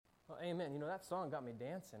Amen. You know, that song got me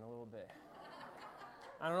dancing a little bit.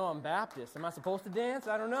 I don't know, I'm Baptist. Am I supposed to dance?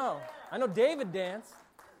 I don't know. I know David danced.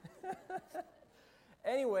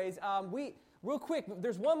 Anyways, real quick,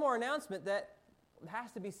 there's one more announcement that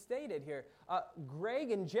has to be stated here. Greg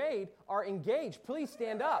and Jade are engaged. Please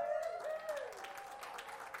stand up.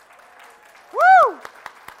 Woo!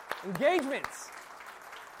 Engagements.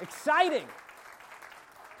 Exciting.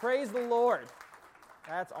 Praise the Lord.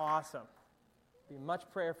 That's awesome. Be much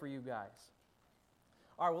prayer for you guys.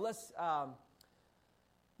 All right, well, let's,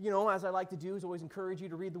 as I like to do, is always encourage you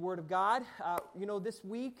to read the Word of God. This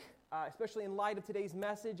week, especially in light of today's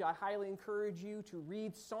message, I highly encourage you to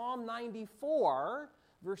read Psalm 94,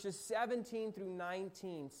 verses 17 through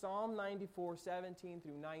 19. Psalm 94, 17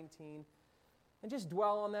 through 19. And just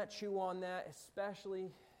dwell on that, chew on that,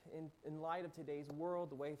 especially in light of today's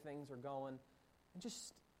world, the way things are going. And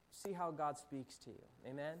just see how God speaks to you.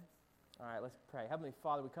 Amen? All right, let's pray. Heavenly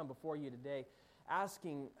Father, we come before you today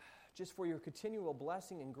asking just for your continual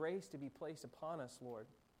blessing and grace to be placed upon us, Lord.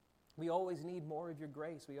 We always need more of your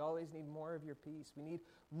grace. We always need more of your peace. We need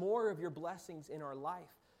more of your blessings in our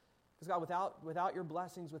life. Because God, without your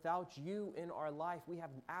blessings, without you in our life, we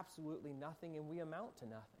have absolutely nothing and we amount to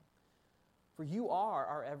nothing. For you are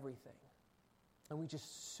our everything. And we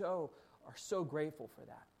just are so grateful for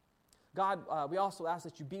that. God, we also ask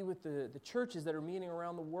that you be with the churches that are meeting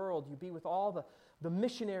around the world. You be with all the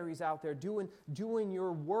missionaries out there doing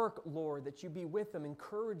your work, Lord, that you be with them,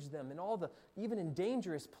 encourage them, and even in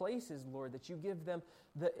dangerous places, Lord, that you give them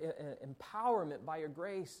the empowerment by your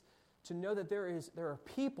grace to know that there are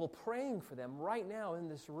people praying for them right now in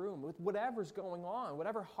this room with whatever's going on,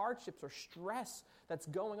 whatever hardships or stress that's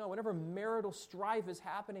going on, whatever marital strife is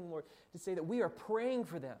happening, Lord, to say that we are praying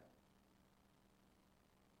for them.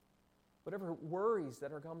 Whatever worries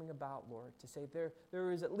that are coming about, Lord, to say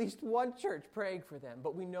there is at least one church praying for them,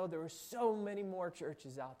 but we know there are so many more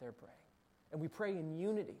churches out there praying. And we pray in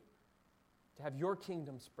unity to have your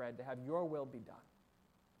kingdom spread, to have your will be done.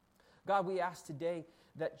 God, we ask today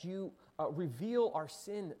that you reveal our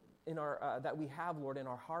sin that we have, Lord, in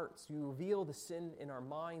our hearts. You reveal the sin in our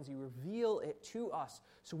minds. You reveal it to us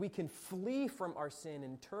so we can flee from our sin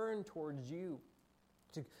and turn towards you.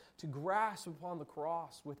 To grasp upon the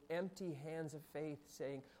cross with empty hands of faith,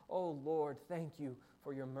 saying, "Oh Lord, thank you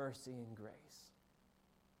for your mercy and grace."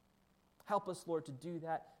 Help us, Lord, to do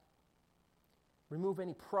that. Remove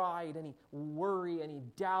any pride, any worry, any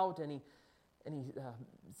doubt, any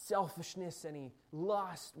selfishness, any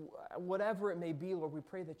lust, whatever it may be, Lord. We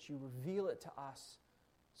pray that you reveal it to us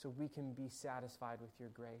so we can be satisfied with your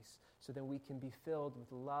grace, so that we can be filled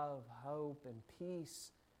with love, hope, and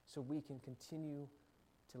peace, so we can continue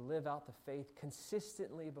to live out the faith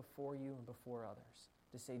consistently before you and before others,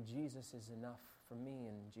 to say Jesus is enough for me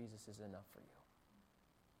and Jesus is enough for you.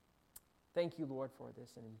 Thank you, Lord, for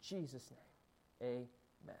this, and in Jesus' name,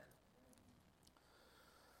 amen.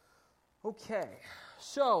 Okay,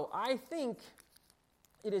 so I think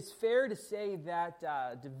it is fair to say that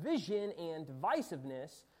division and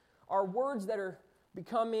divisiveness are words that are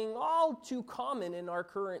becoming all too common in our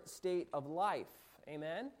current state of life.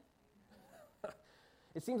 Amen?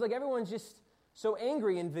 It seems like everyone's just so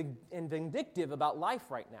angry and vindictive about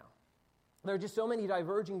life right now. There are just so many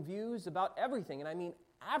diverging views about everything, and I mean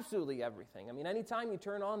absolutely everything. I mean, anytime you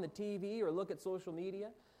turn on the TV or look at social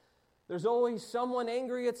media, there's always someone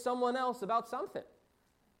angry at someone else about something.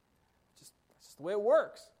 That's just the way it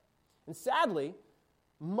works. And sadly,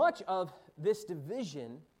 much of this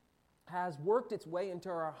division has worked its way into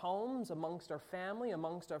our homes, amongst our family,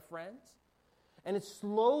 amongst our friends. And it's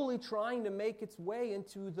slowly trying to make its way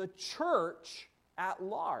into the church at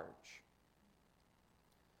large.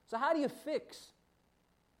 So how do you fix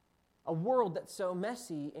a world that's so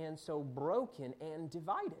messy and so broken and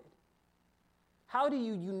divided? How do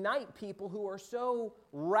you unite people who are so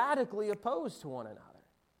radically opposed to one another?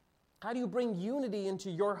 How do you bring unity into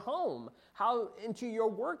your home, into your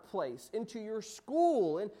workplace, into your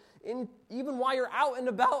school, and even while you're out and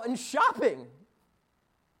about and shopping?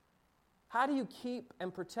 How do you keep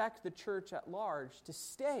and protect the church at large to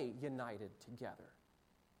stay united together?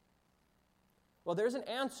 Well, there's an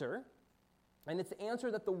answer, and it's the answer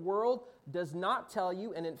that the world does not tell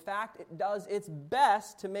you, and in fact, it does its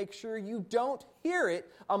best to make sure you don't hear it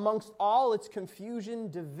amongst all its confusion,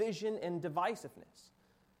 division, and divisiveness.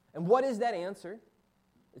 And what is that answer?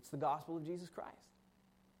 It's the gospel of Jesus Christ.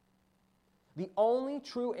 The only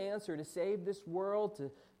true answer to save this world,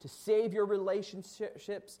 to save your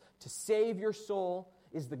relationships, to save your soul,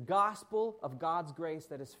 is the gospel of God's grace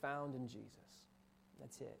that is found in Jesus.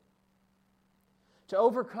 That's it. to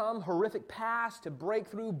overcome horrific past, to break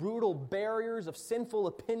through brutal barriers of sinful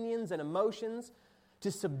opinions and emotions, to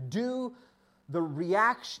subdue the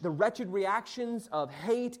wretched reactions of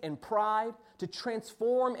hate and pride, to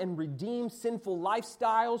transform and redeem sinful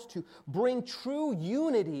lifestyles, to bring true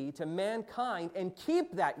unity to mankind and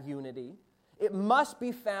keep that unity, it must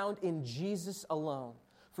be found in Jesus alone.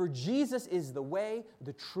 For Jesus is the way,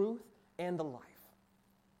 the truth, and the life.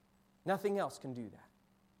 Nothing else can do that.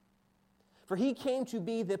 For He came to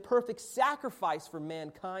be the perfect sacrifice for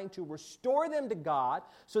mankind to restore them to God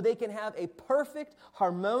so they can have a perfect,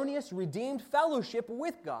 harmonious, redeemed fellowship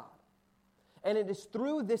with God. And it is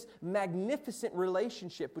through this magnificent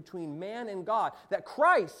relationship between man and God that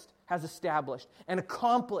Christ has established and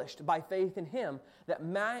accomplished by faith in Him that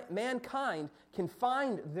mankind can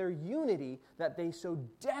find their unity that they so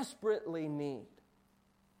desperately need.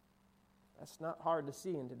 That's not hard to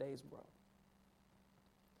see in today's world.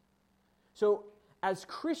 So, as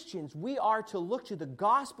Christians, we are to look to the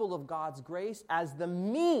gospel of God's grace as the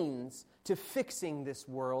means to fixing this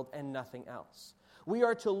world and nothing else. We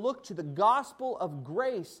are to look to the gospel of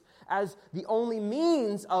grace as the only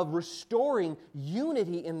means of restoring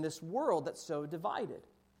unity in this world that's so divided.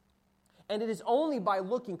 And it is only by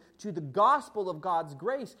looking to the gospel of God's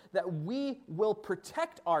grace that we will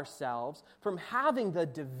protect ourselves from having the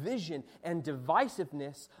division and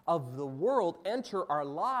divisiveness of the world enter our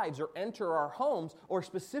lives or enter our homes, or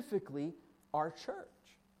specifically our church.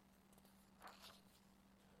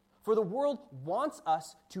 For the world wants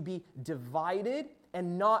us to be divided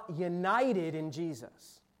and not united in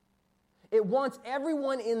Jesus. It wants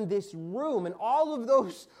everyone in this room and all of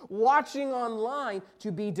those watching online to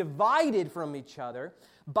be divided from each other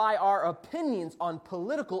by our opinions on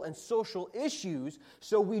political and social issues,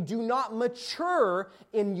 so we do not mature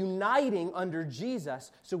in uniting under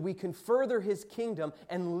Jesus, so we can further His kingdom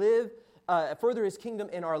and further His kingdom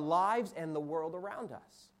in our lives and the world around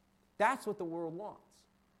us. That's what the world wants.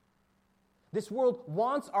 This world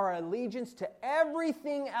wants our allegiance to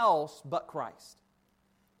everything else but Christ.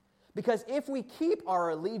 Because if we keep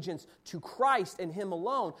our allegiance to Christ and Him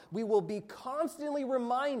alone, we will be constantly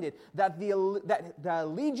reminded that the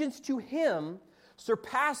allegiance to Him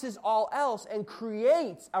surpasses all else and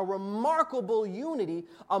creates a remarkable unity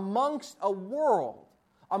amongst a world,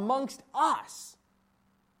 amongst us.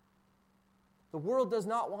 The world does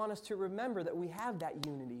not want us to remember that we have that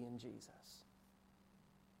unity in Jesus.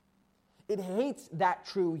 It hates that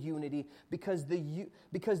true unity because the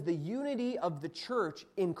unity of the church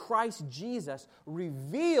in Christ Jesus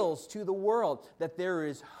reveals to the world that there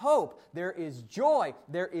is hope, there is joy,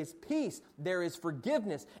 there is peace, there is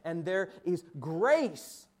forgiveness, and there is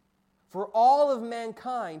grace for all of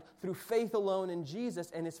mankind through faith alone in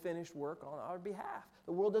Jesus and His finished work on our behalf.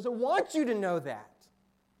 The world doesn't want you to know that.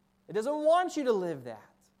 It doesn't want you to live that.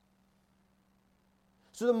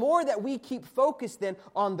 So the more that we keep focused then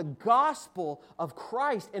on the gospel of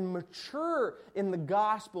Christ and mature in the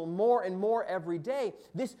gospel more and more every day,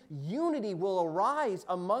 this unity will arise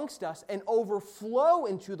amongst us and overflow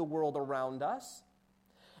into the world around us.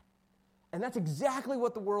 And that's exactly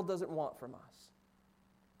what the world doesn't want from us.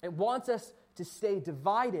 It wants us to stay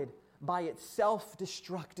divided by its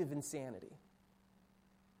self-destructive insanity.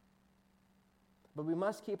 But we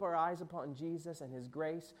must keep our eyes upon Jesus and His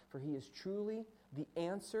grace, for He is truly the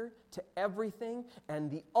answer to everything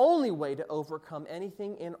and the only way to overcome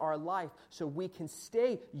anything in our life, so we can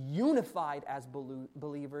stay unified as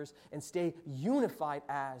believers and stay unified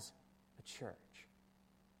as a church.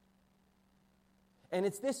 And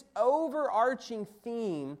it's this overarching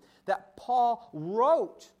theme that Paul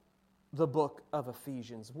wrote the book of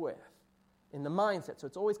Ephesians with, in the mindset. So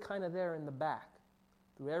it's always kind of there in the back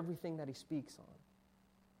through everything that he speaks on.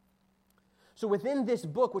 So within this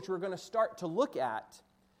book, which we're going to start to look at,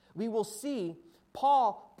 we will see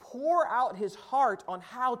Paul pour out his heart on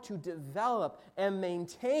how to develop and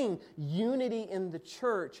maintain unity in the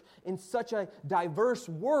church in such a diverse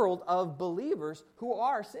world of believers who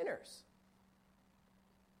are sinners.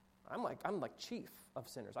 I'm like chief of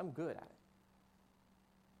sinners. I'm good at it.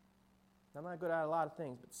 I'm not good at a lot of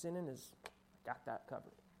things, but sinning got that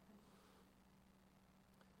covered.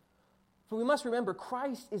 For we must remember,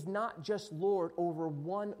 Christ is not just Lord over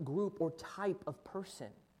one group or type of person,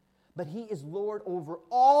 but He is Lord over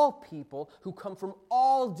all people who come from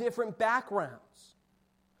all different backgrounds.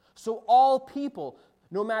 So all people,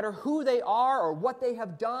 no matter who they are or what they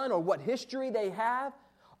have done or what history they have,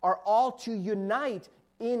 are all to unite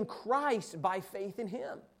in Christ by faith in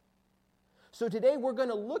Him. So today we're going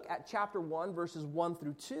to look at chapter 1, verses 1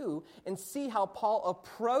 through 2, and see how Paul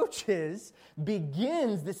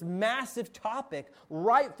begins this massive topic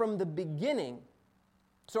right from the beginning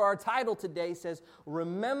So our title today says,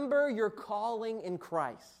 Remember Your Calling in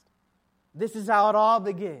Christ. This is how it all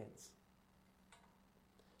begins.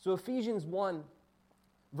 So Ephesians 1,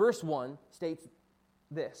 verse 1 states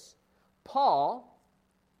this: Paul,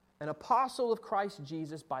 an apostle of Christ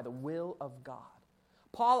Jesus by the will of God.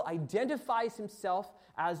 Paul identifies himself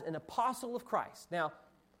as an apostle of Christ. Now,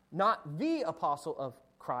 not the apostle of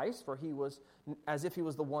Christ, for he was as if he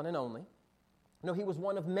was the one and only. No, he was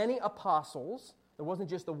one of many apostles. There wasn't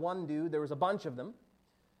just the one dude, there was a bunch of them.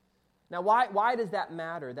 Now, why does that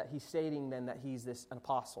matter that he's stating then that he's an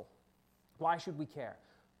apostle? Why should we care?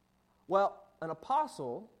 Well, an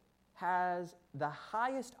apostle has the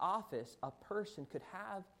highest office a person could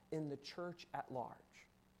have in the church at large.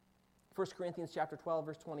 1 Corinthians chapter 12,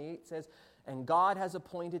 verse 28 says, And God has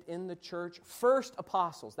appointed in the church first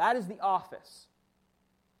apostles. That is the office.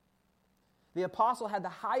 The apostle had the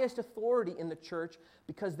highest authority in the church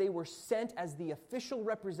because they were sent as the official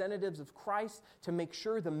representatives of Christ to make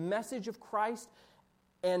sure the message of Christ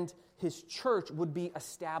and his church would be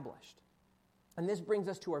established. And this brings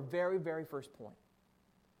us to our very, very first point.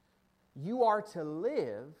 You are to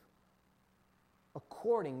live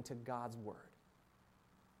according to God's word.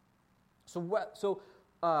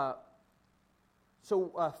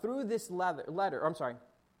 Through this letter,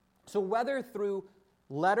 so whether through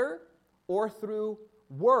letter or through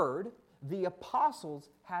word, the apostles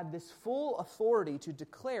had this full authority to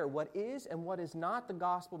declare what is and what is not the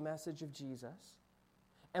gospel message of Jesus,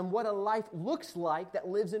 and what a life looks like that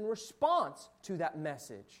lives in response to that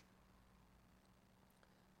message.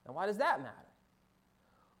 Now, why does that matter?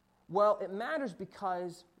 Well, it matters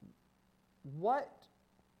because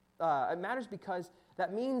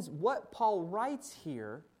that means what Paul writes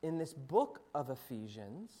here in this book of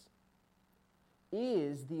Ephesians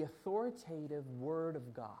is the authoritative Word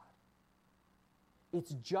of God.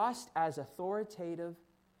 It's just as authoritative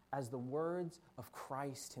as the words of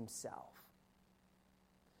Christ himself.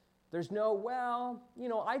 There's no,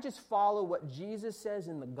 I just follow what Jesus says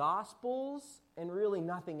in the Gospels and really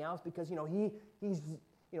nothing else because, he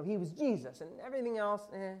was Jesus and everything else,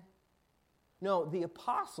 No, the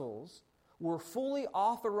apostles were fully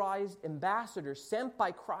authorized ambassadors sent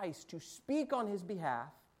by Christ to speak on his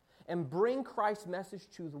behalf and bring Christ's message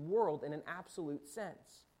to the world in an absolute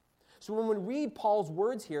sense. So when we read Paul's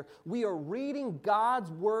words here, we are reading God's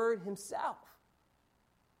word himself.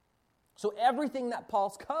 So everything that Paul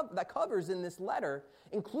covers in this letter,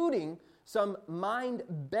 including some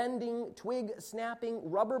mind-bending, twig-snapping,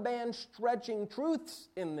 rubber band-stretching truths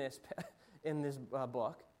in this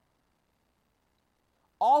book,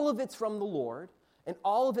 all of it's from the Lord, and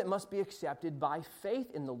all of it must be accepted by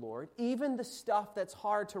faith in the Lord, even the stuff that's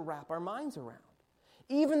hard to wrap our minds around,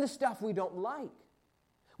 even the stuff we don't like.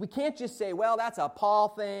 We can't just say, well, that's a Paul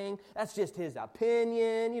thing, that's just his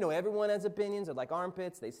opinion. Everyone has opinions. They're like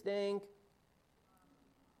armpits, they stink.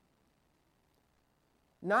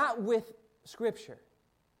 Not with Scripture,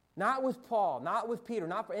 not with Paul, not with Peter,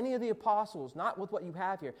 not for any of the apostles, not with what you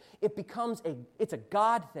have here. It's a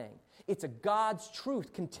God thing. It's a God's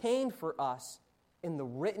truth contained for us in the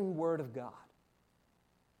written Word of God.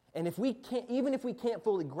 And even if we can't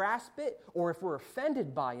fully grasp it, or if we're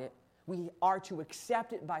offended by it, we are to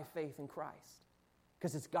accept it by faith in Christ,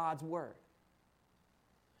 because it's God's Word.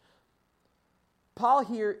 Paul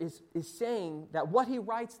here is saying that what he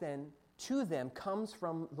writes then to them comes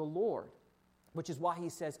from the Lord, which is why he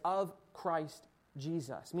says, of Christ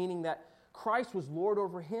Jesus, meaning that Christ was Lord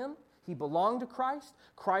over him. He belonged to Christ.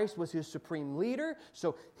 Christ was his supreme leader,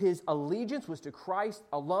 so his allegiance was to Christ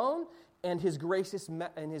alone and his gracious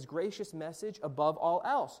message above all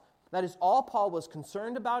else. That is all Paul was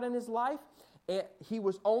concerned about in his life, and he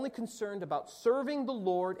was only concerned about serving the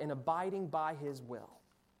Lord and abiding by his will.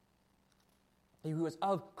 He was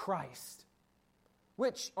of Christ,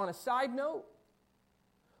 which, on a side note,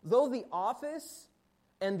 though the office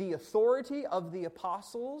and the authority of the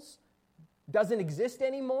apostles doesn't exist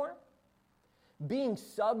anymore, being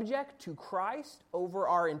subject to Christ over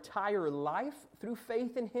our entire life through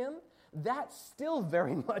faith in him, that still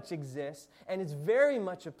very much exists and is very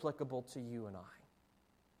much applicable to you and I.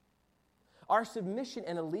 Our submission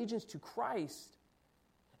and allegiance to Christ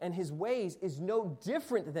and his ways is no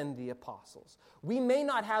different than the apostles. We may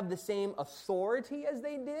not have the same authority as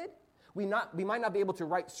they did. We might not be able to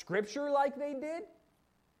write Scripture like they did,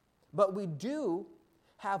 but we do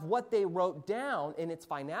have what they wrote down in its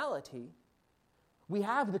finality. We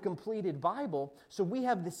have the completed Bible, so we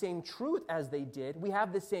have the same truth as they did. We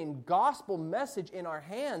have the same gospel message in our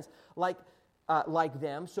hands like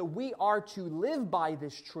them, so we are to live by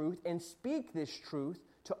this truth and speak this truth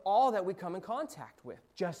to all that we come in contact with,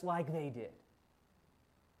 just like they did.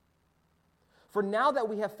 For now that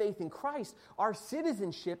we have faith in Christ, our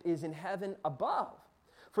citizenship is in heaven above.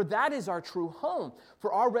 For that is our true home.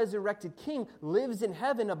 For our resurrected King lives in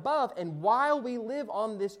heaven above, and while we live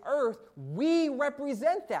on this earth, we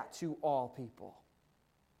represent that to all people.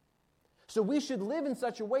 So we should live in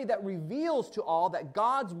such a way that reveals to all that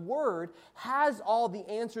God's Word has all the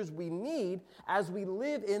answers we need as we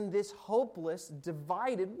live in this hopeless,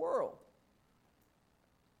 divided world.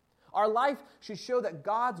 Our life should show that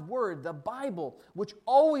God's Word, the Bible, which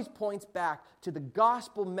always points back to the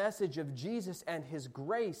gospel message of Jesus and His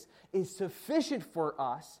grace, is sufficient for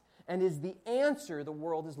us and is the answer the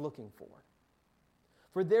world is looking for.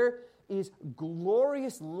 For there is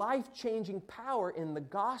glorious, life-changing power in the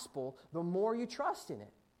gospel the more you trust in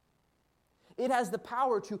it. It has the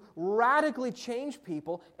power to radically change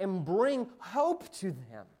people and bring hope to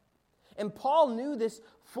them. And Paul knew this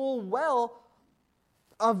full well.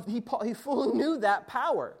 He fully knew that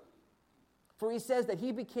power. For he says that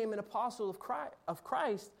he became an apostle of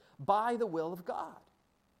Christ by the will of God.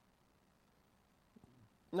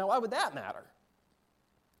 Now, why would that matter?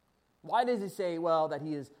 Why does he say, well, that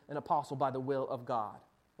he is an apostle by the will of God?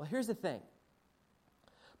 Well, here's the thing.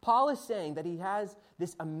 Paul is saying that he has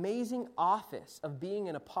this amazing office of being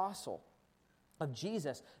an apostle of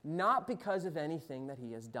Jesus, not because of anything that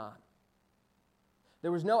he has done.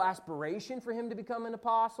 There was no aspiration for him to become an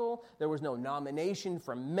apostle. There was no nomination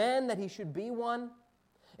from men that he should be one.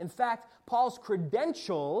 In fact, Paul's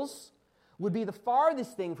credentials would be the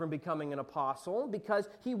farthest thing from becoming an apostle because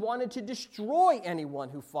he wanted to destroy anyone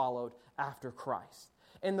who followed after Christ.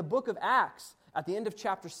 In the book of Acts, at the end of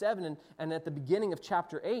chapter 7 and at the beginning of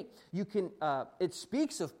chapter 8, it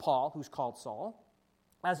speaks of Paul, who's called Saul,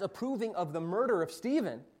 as approving of the murder of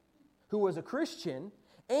Stephen, who was a Christian.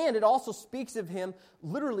 And it also speaks of him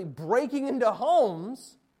literally breaking into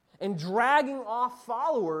homes and dragging off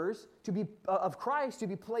followers of Christ to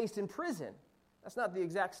be placed in prison. That's not the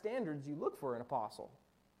exact standards you look for an apostle.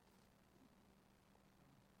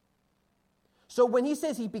 So when he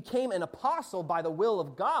says he became an apostle by the will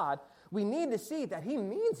of God, we need to see that he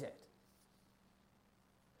means it.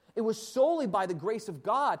 It was solely by the grace of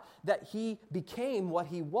God that he became what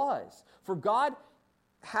he was. For God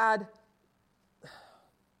had...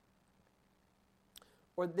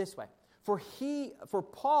 Or this way, for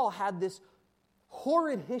Paul had this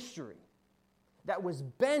horrid history that was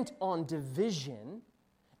bent on division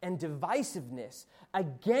and divisiveness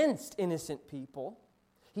against innocent people.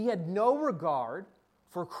 He had no regard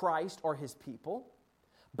for Christ or his people,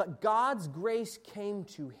 but God's grace came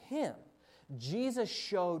to him. Jesus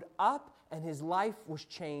showed up and his life was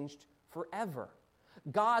changed forever.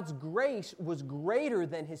 God's grace was greater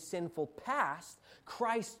than his sinful past.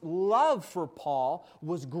 Christ's love for Paul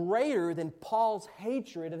was greater than Paul's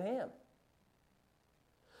hatred of him.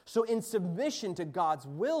 So in submission to God's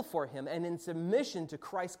will for him and in submission to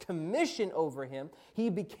Christ's commission over him, he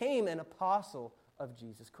became an apostle of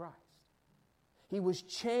Jesus Christ. He was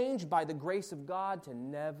changed by the grace of God to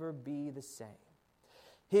never be the same.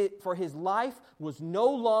 For his life was no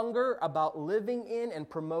longer about living in and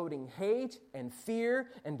promoting hate and fear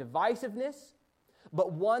and divisiveness,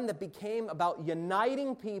 but one that became about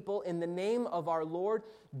uniting people in the name of our Lord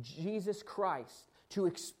Jesus Christ to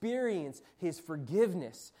experience his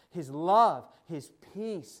forgiveness, his love, his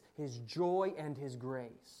peace, his joy, and his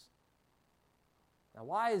grace. Now,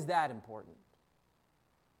 why is that important?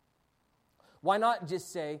 Why not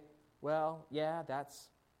just say, well, yeah, that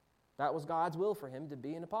was God's will for him to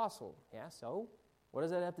be an apostle. Yeah, so what does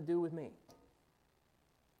that have to do with me? And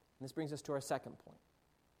this brings us to our second point.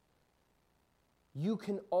 You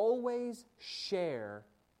can always share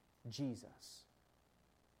Jesus.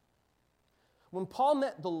 When Paul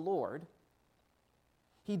met the Lord,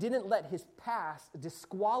 he didn't let his past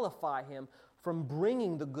disqualify him from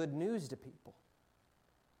bringing the good news to people.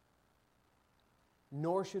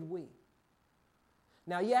 Nor should we.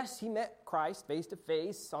 Now, yes, he met Christ face to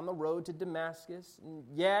face on the road to Damascus. And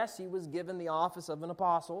yes, he was given the office of an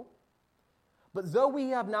apostle. But though we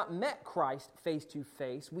have not met Christ face to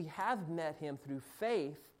face, we have met him through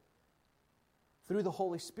faith, through the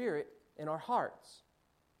Holy Spirit in our hearts.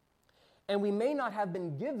 And we may not have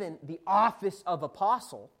been given the office of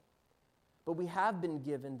apostle, but we have been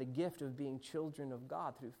given the gift of being children of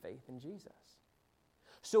God through faith in Jesus.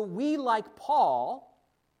 So we, like Paul,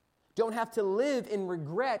 don't have to live in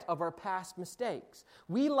regret of our past mistakes.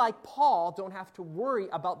 We, like Paul, don't have to worry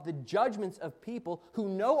about the judgments of people who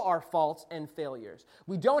know our faults and failures.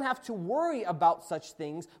 We don't have to worry about such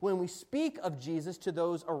things when we speak of Jesus to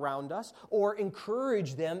those around us or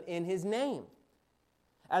encourage them in his name.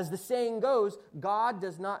 As the saying goes, God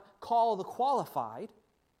does not call the qualified,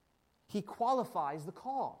 He qualifies the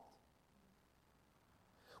called.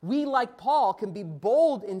 We, like Paul, can be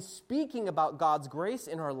bold in speaking about God's grace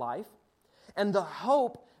in our life and the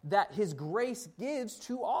hope that His grace gives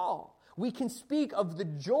to all. We can speak of the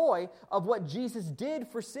joy of what Jesus did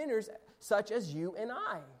for sinners such as you and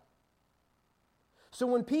I. So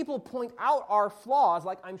when people point out our flaws,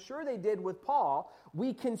 like I'm sure they did with Paul,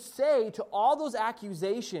 we can say to all those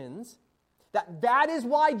accusations that is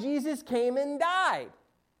why Jesus came and died.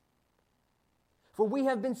 For we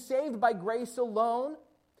have been saved by grace alone,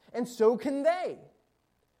 and so can they.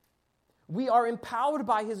 We are empowered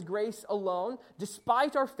by His grace alone,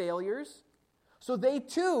 despite our failures, so they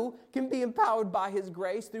too can be empowered by His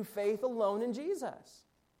grace through faith alone in Jesus.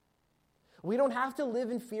 We don't have to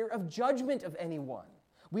live in fear of judgment of anyone.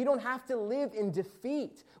 We don't have to live in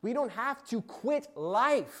defeat. We don't have to quit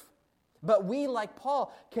life. But we, like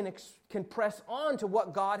Paul, can press on to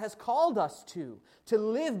what God has called us to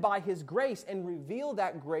live by His grace and reveal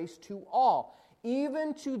that grace to all,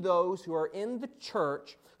 even to those who are in the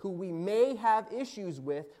church who we may have issues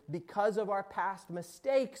with because of our past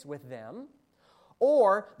mistakes with them,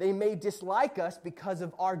 or they may dislike us because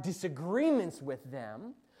of our disagreements with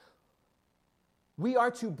them. We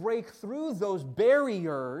are to break through those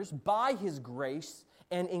barriers by His grace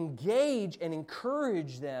and engage and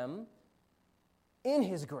encourage them in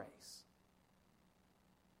His grace.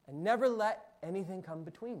 And never let anything come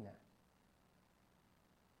between that.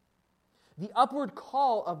 The upward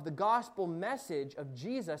call of the gospel message of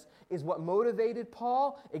Jesus is what motivated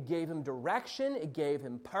Paul. It gave him direction. It gave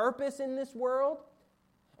him purpose in this world.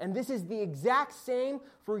 And this is the exact same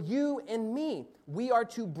for you and me. We are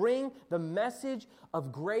to bring the message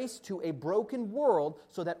of grace to a broken world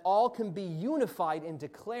so that all can be unified in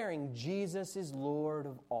declaring Jesus is Lord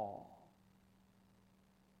of all.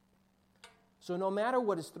 So no matter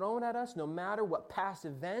what is thrown at us, no matter what past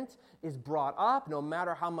event is brought up, no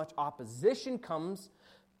matter how much opposition comes,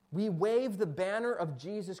 we wave the banner of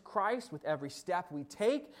Jesus Christ with every step we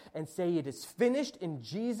take and say it is finished in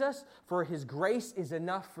Jesus, for His grace is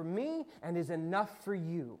enough for me and is enough for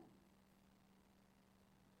you.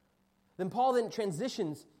 Then Paul then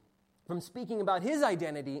transitions from speaking about his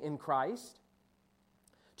identity in Christ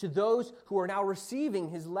to those who are now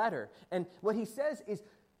receiving his letter. And what he says is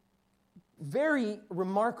very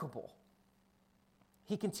remarkable.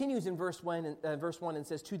 He continues in verse 1 and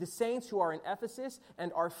says, "To the saints who are in Ephesus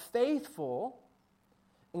and are faithful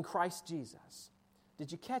in Christ Jesus."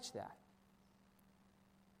 Did you catch that?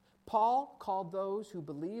 Paul called those who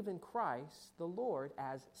believe in Christ the Lord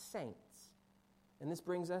as saints. And this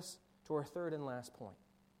brings us to our third and last point.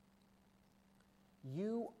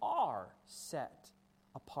 You are set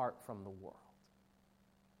apart from the world.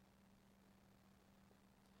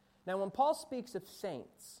 Now, when Paul speaks of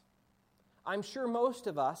saints, I'm sure most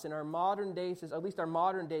of us in our modern days, at least our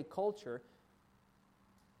modern day culture,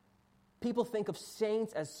 people think of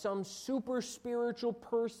saints as some super spiritual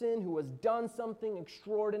person who has done something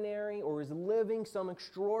extraordinary or is living some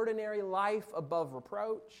extraordinary life above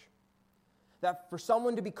reproach. That for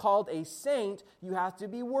someone to be called a saint, you have to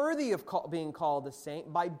be worthy of being called a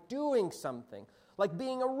saint by doing something, like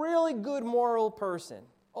being a really good moral person,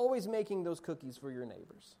 always making those cookies for your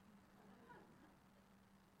neighbors.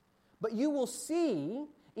 But you will see,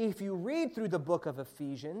 if you read through the book of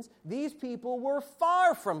Ephesians, these people were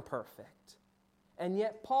far from perfect. And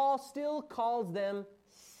yet Paul still calls them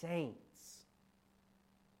saints.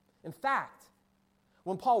 In fact,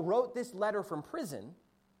 when Paul wrote this letter from prison,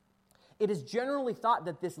 it is generally thought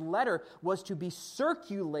that this letter was to be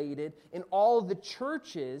circulated in all the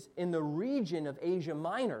churches in the region of Asia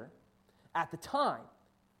Minor at the time.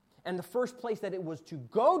 And the first place that it was to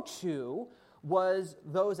go to was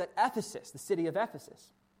those at Ephesus, the city of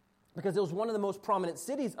Ephesus, because it was one of the most prominent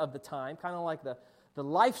cities of the time, kind of like the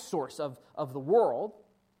life source of the world.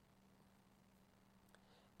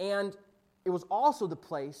 And it was also the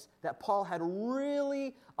place that Paul had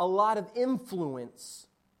really a lot of influence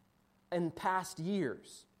in past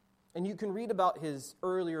years. And you can read about his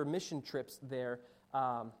earlier mission trips there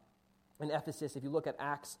in Ephesus if you look at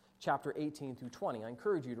Acts chapter 18 through 20. I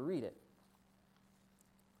encourage you to read it.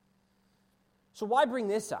 So why bring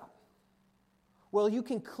this up? Well, you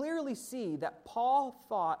can clearly see that Paul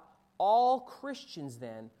thought all Christians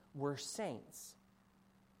then were saints.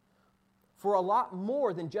 For a lot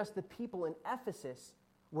more than just the people in Ephesus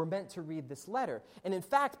were meant to read this letter. And in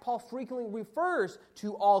fact, Paul frequently refers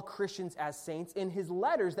to all Christians as saints in his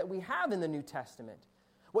letters that we have in the New Testament.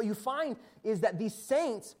 What you find is that these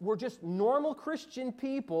saints were just normal Christian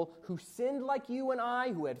people who sinned like you and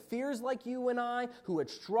I, who had fears like you and I, who had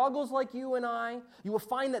struggles like you and I. You will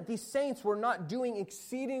find that these saints were not doing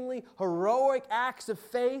exceedingly heroic acts of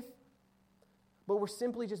faith, but were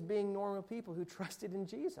simply just being normal people who trusted in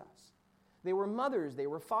Jesus. They were mothers, they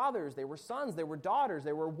were fathers, they were sons, they were daughters,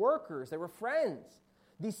 they were workers, they were friends.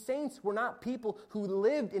 These saints were not people who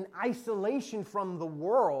lived in isolation from the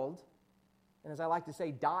world, and as I like to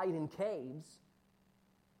say, died in caves,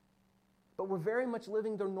 but were very much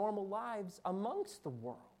living their normal lives amongst the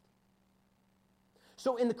world.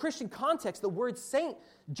 So in the Christian context, the word saint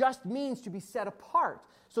just means to be set apart.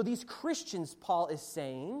 So these Christians, Paul is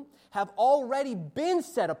saying, have already been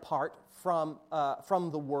set apart from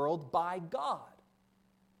the world by God.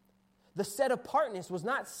 The set apartness was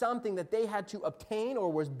not something that they had to obtain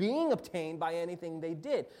or was being obtained by anything they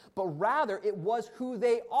did, but rather it was who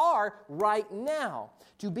they are right now.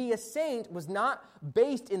 To be a saint was not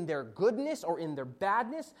based in their goodness or in their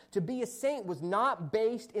badness. To be a saint was not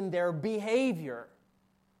based in their behavior.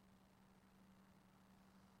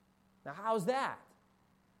 Now, how's that?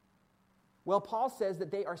 Well, Paul says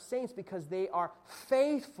that they are saints because they are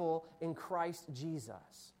faithful in Christ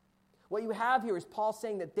Jesus. What you have here is Paul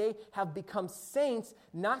saying that they have become saints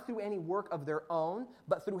not through any work of their own,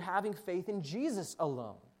 but through having faith in Jesus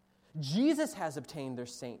alone. Jesus has obtained their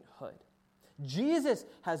sainthood. Jesus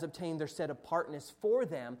has obtained their set apartness for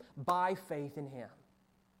them by faith in Him.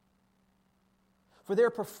 For their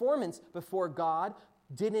performance before God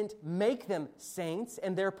didn't make them saints,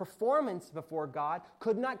 and their performance before God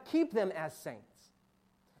could not keep them as saints.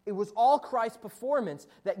 It was all Christ's performance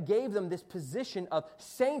that gave them this position of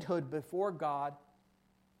sainthood before God,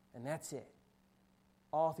 and that's it.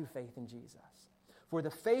 All through faith in Jesus. For the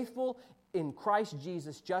faithful in Christ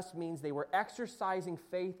Jesus just means they were exercising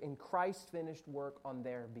faith in Christ's finished work on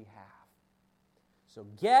their behalf. So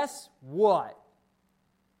guess what?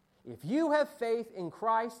 If you have faith in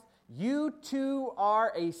Christ, you too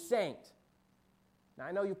are a saint. Now,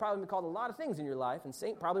 I know you've probably been called a lot of things in your life, and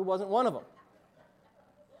saint probably wasn't one of them.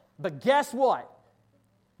 But guess what?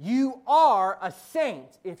 You are a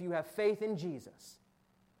saint if you have faith in Jesus.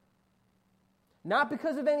 Not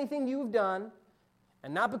because of anything you've done,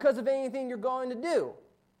 and not because of anything you're going to do,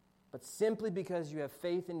 but simply because you have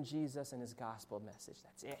faith in Jesus and His gospel message.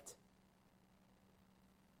 That's it.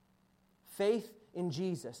 Faith in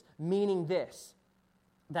Jesus, meaning this,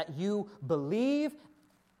 that you believe,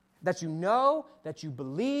 that you know, that you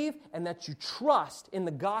believe, and that you trust in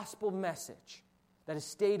the gospel message that is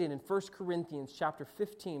stated in 1 Corinthians chapter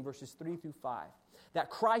 15, verses 3 through 5. That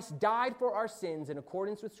Christ died for our sins in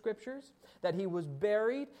accordance with Scriptures, that He was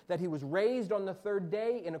buried, that He was raised on the third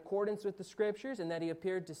day in accordance with the Scriptures, and that He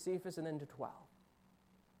appeared to Cephas and then to 12.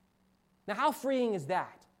 Now, how freeing is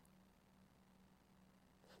that?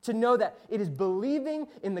 To know that it is believing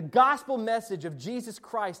in the gospel message of Jesus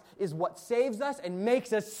Christ is what saves us and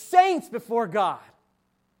makes us saints before God.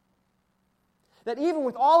 That even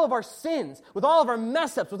with all of our sins, with all of our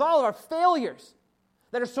mess-ups, with all of our failures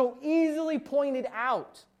that are so easily pointed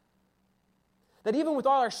out, that even with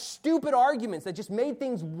all our stupid arguments that just made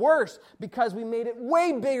things worse because we made it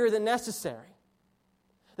way bigger than necessary,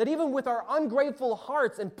 that even with our ungrateful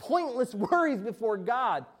hearts and pointless worries before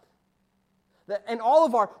God, and all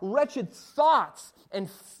of our wretched thoughts and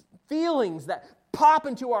feelings that pop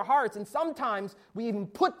into our hearts, and sometimes we even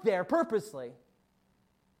put there purposely,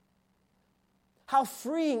 how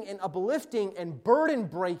freeing and uplifting and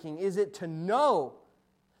burden-breaking is it to know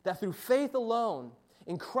that through faith alone,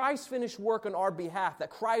 in Christ's finished work on our behalf, that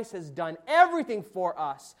Christ has done everything for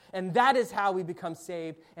us, and that is how we become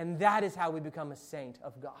saved, and that is how we become a saint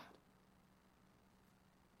of God.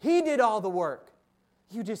 He did all the work.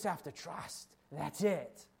 You just have to trust. That's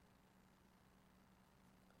it.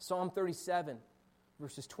 Psalm 37,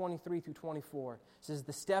 verses 23 through 24 says,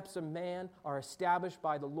 "The steps of man are established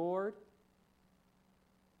by the Lord.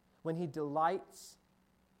 When he delights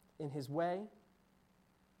in his way,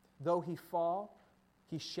 though he fall,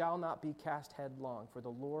 he shall not be cast headlong, for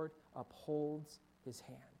the Lord upholds his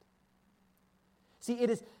hand." See, it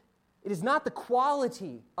is not the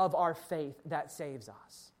quality of our faith that saves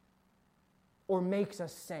us or makes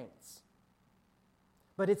us saints,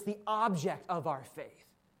 but it's the object of our faith,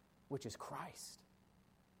 which is Christ.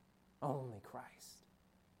 Only Christ.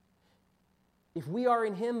 If we are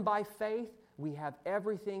in Him by faith, we have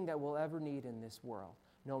everything that we'll ever need in this world,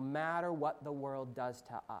 no matter what the world does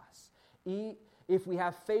to us. If we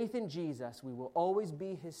have faith in Jesus, we will always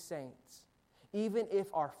be His saints. Even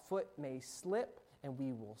if our foot may slip and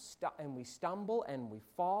we stumble and we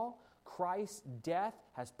fall, Christ's death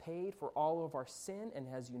has paid for all of our sin and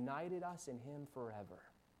has united us in Him forever.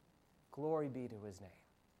 Glory be to His name.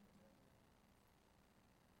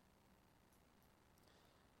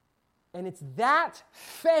 And it's that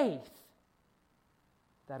faith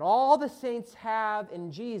that all the saints have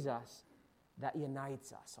in Jesus that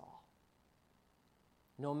unites us all.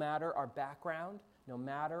 No matter our background, no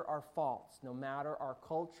matter our faults, no matter our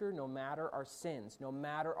culture, no matter our sins, no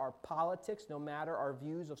matter our politics, no matter our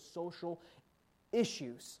views of social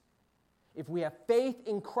issues. If we have faith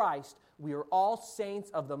in Christ, we are all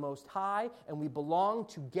saints of the Most High, and we belong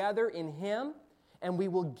together in Him, and we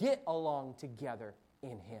will get along together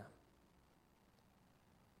in Him.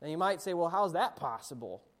 Now you might say, well, how's that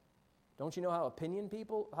possible? Don't you know how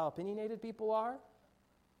opinionated people are?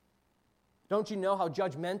 Don't you know how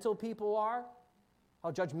judgmental people are? How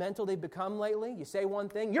judgmental they've become lately? You say one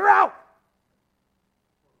thing, you're out!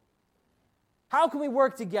 How can we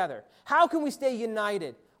work together? How can we stay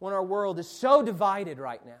united when our world is so divided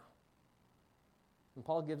right now? And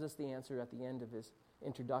Paul gives us the answer at the end of his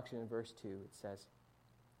introduction in verse 2. It says,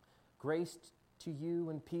 "Grace to you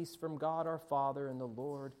and peace from God our Father and the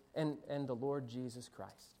Lord Jesus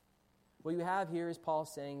Christ." What you have here is Paul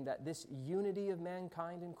saying that this unity of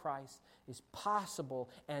mankind in Christ is possible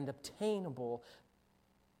and obtainable.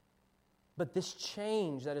 But this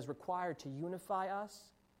change that is required to unify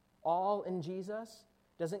us all in Jesus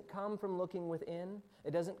doesn't come from looking within.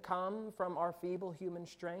 It doesn't come from our feeble human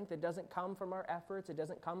strength. It doesn't come from our efforts. It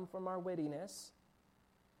doesn't come from our wittiness.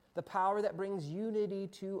 The power that brings unity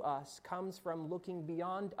to us comes from looking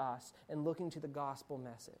beyond us and looking to the gospel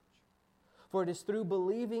message. For it is through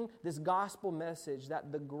believing this gospel message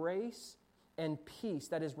that the grace and peace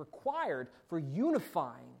that is required for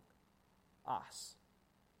unifying us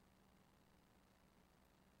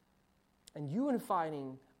and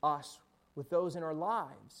unifying us with those in our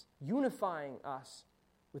lives, unifying us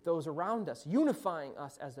with those around us, unifying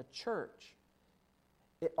us as a church,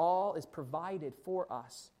 it all is provided for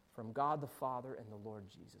us from God the Father and the Lord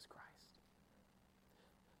Jesus Christ.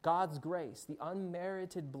 God's grace, the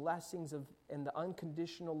unmerited blessings and the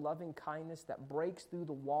unconditional loving kindness that breaks through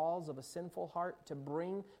the walls of a sinful heart to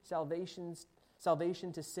bring salvation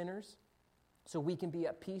to sinners so we can be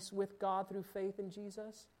at peace with God through faith in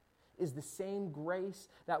Jesus, is the same grace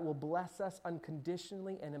that will bless us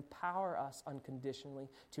unconditionally and empower us unconditionally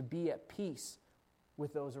to be at peace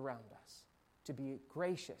with those around us, to be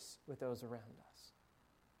gracious with those around us.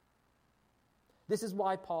 This is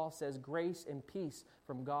why Paul says grace and peace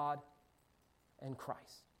from God and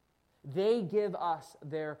Christ. They give us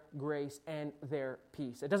their grace and their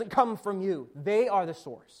peace. It doesn't come from you. They are the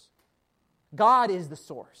source. God is the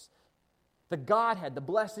source. The Godhead, the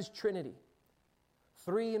blessed Trinity.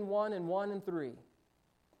 3 in 1 and 1 in 3.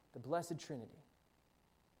 The blessed Trinity.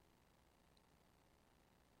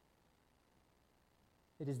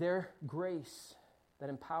 It is their grace that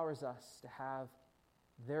empowers us to have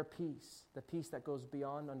their peace, the peace that goes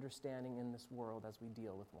beyond understanding in this world as we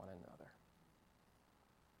deal with one another.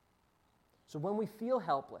 So when we feel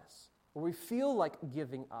helpless, or we feel like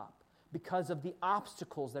giving up because of the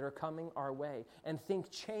obstacles that are coming our way, and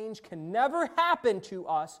think change can never happen to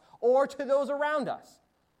us or to those around us,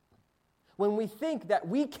 when we think that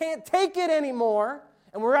we can't take it anymore,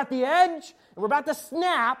 and we're at the edge, and we're about to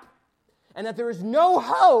snap, and that there is no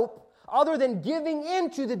hope other than giving in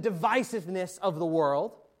to the divisiveness of the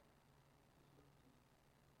world,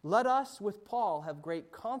 let us, with Paul, have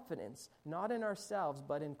great confidence, not in ourselves,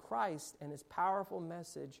 but in Christ and His powerful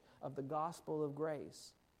message of the gospel of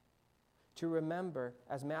grace. To remember,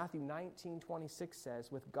 as Matthew 19:26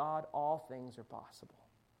 says, with God all things are possible.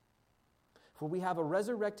 For we have a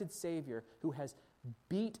resurrected Savior who has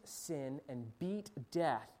beat sin and beat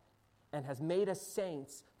death and has made us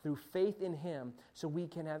saints through faith in Him so we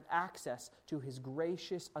can have access to His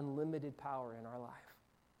gracious, unlimited power in our life.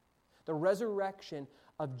 The resurrection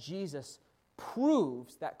of Jesus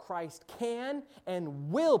proves that Christ can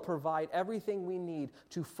and will provide everything we need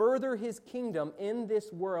to further His kingdom in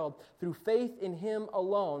this world through faith in Him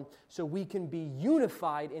alone so we can be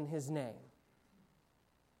unified in His name.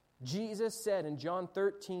 Jesus said in John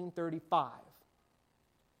 13:35,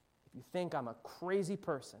 if you think I'm a crazy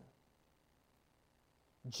person,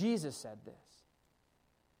 Jesus said this,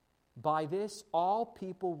 "By this all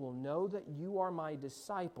people will know that you are my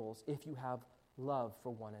disciples if you have love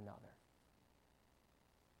for one another."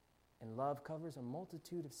 And love covers a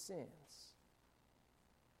multitude of sins,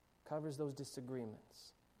 covers those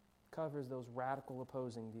disagreements, covers those radical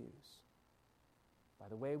opposing views. By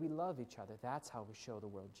the way we love each other, that's how we show the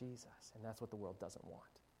world Jesus, and that's what the world doesn't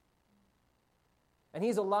want. And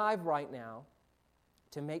He's alive right now,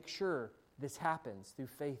 to make sure this happens through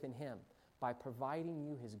faith in Him by providing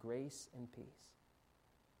you His grace and peace.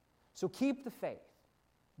 So keep the faith.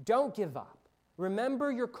 Don't give up.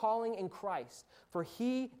 Remember your calling in Christ, for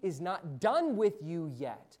He is not done with you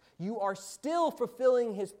yet. You are still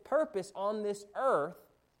fulfilling His purpose on this earth,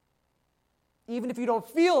 even if you don't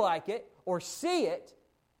feel like it or see it.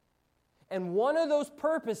 And one of those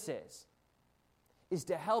purposes is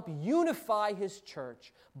to help unify His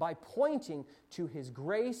church by pointing to His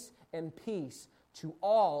grace and peace to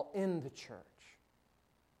all in the church.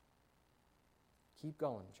 Keep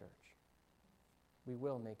going, church. We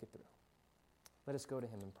will make it through. Let us go to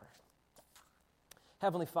Him in prayer.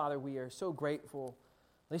 Heavenly Father, we are so grateful,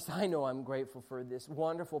 at least I know I'm grateful for this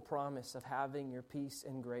wonderful promise of having your peace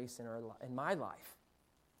and grace in my life.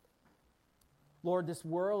 Lord, this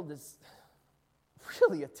world is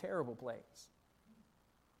really a terrible place.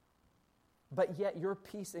 But yet your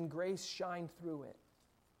peace and grace shine through it.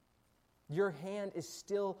 Your hand is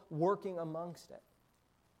still working amongst it.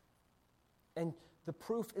 And the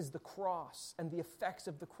proof is the cross, and the effects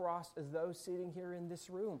of the cross is those sitting here in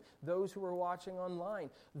this room, those who are watching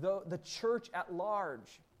online. The church at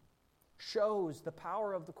large shows the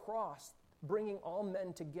power of the cross, bringing all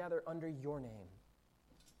men together under your name.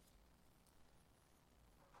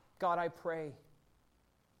 God, I pray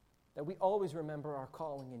that we always remember our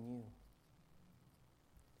calling in you,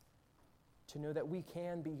 to know that we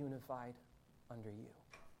can be unified under you.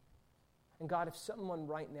 And God, if someone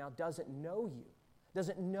right now doesn't know you,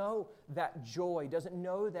 doesn't know that joy, doesn't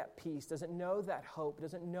know that peace, doesn't know that hope,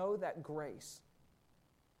 doesn't know that grace,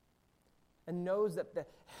 and knows that the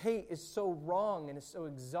hate is so wrong and is so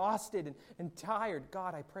exhausted and tired,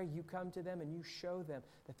 God, I pray you come to them and you show them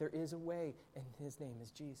that there is a way, and His name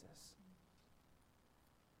is Jesus.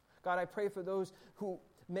 God, I pray for those who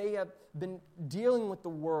may have been dealing with the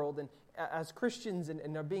world and as Christians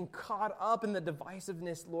and are being caught up in the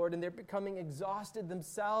divisiveness, Lord, and they're becoming exhausted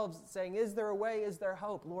themselves, saying, is there a way, is there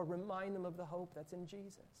hope? Lord, remind them of the hope that's in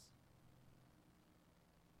Jesus.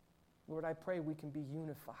 Lord, I pray we can be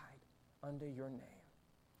unified under your name,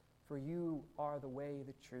 for you are the way,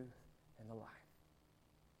 the truth, and the life,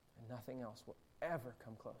 and nothing else will ever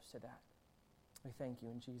come close to that. We thank you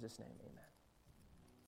in Jesus' name, amen.